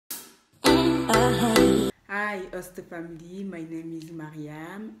Hi, Host family. My name is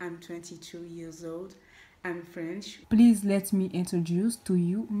Mariam. I'm 22 years old. I'm French. Please let me introduce to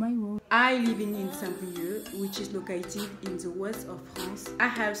you my work. I live in Saint-Brieuc, which is located in the west of France. I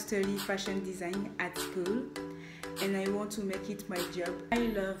have studied fashion design at school and I want to make it my job. I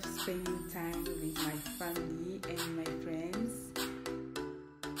love spending time with my family and my friends.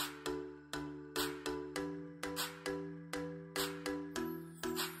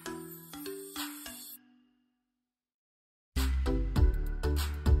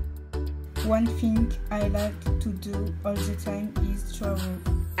 One thing I like to do all the time is travel.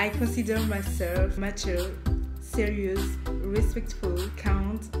 I consider myself mature, serious, respectful,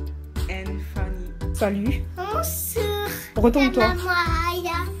 kind, and funny. Salut. Bonsoir. Retourne-toi.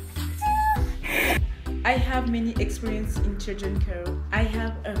 I have many experience in children care. I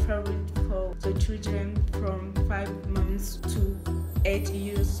have a favorite for the children from 5 months to 8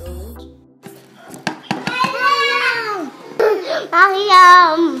 years old.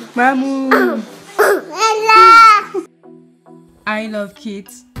 Mariam. Mamou. Ella. I love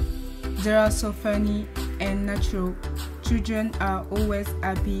kids. They are so funny and natural. Children are always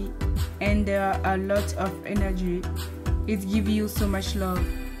happy and there are a lot of energy. It gives you so much love.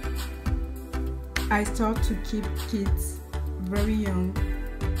 I start to keep kids very young.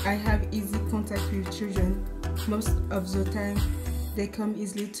 I have easy contact with children. Most of the time, they come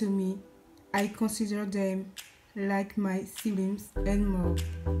easily to me. I consider them like my siblings and more.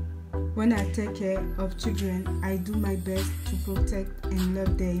 When I take care of children, I do my best to protect and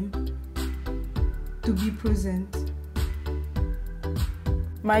love them, to be present.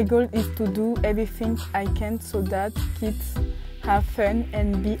 My goal is to do everything I can so that kids have fun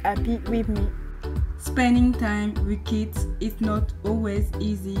and be happy with me. Spending time with kids is not always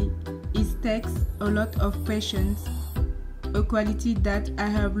easy. It takes a lot of patience, a quality that I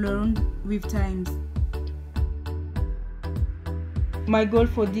have learned with time. My goal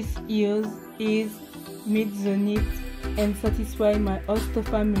for this year is meet the needs and satisfy my host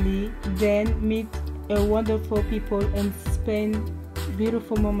family, then meet a wonderful people and spend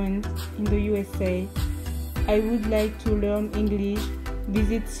beautiful moments in the USA. I would like to learn English,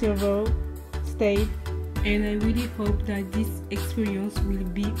 visit several states, and I really hope that this experience will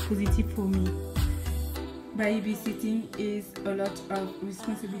be positive for me. Babysitting is a lot of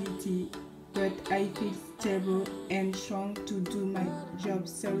responsibility, but I feel stable and strong to do my job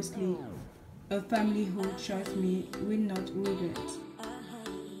seriously. A family who trusts me will not regret.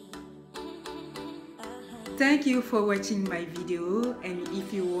 Thank you for watching my video, and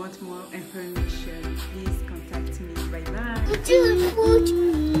if you want more information, please contact me. Bye bye.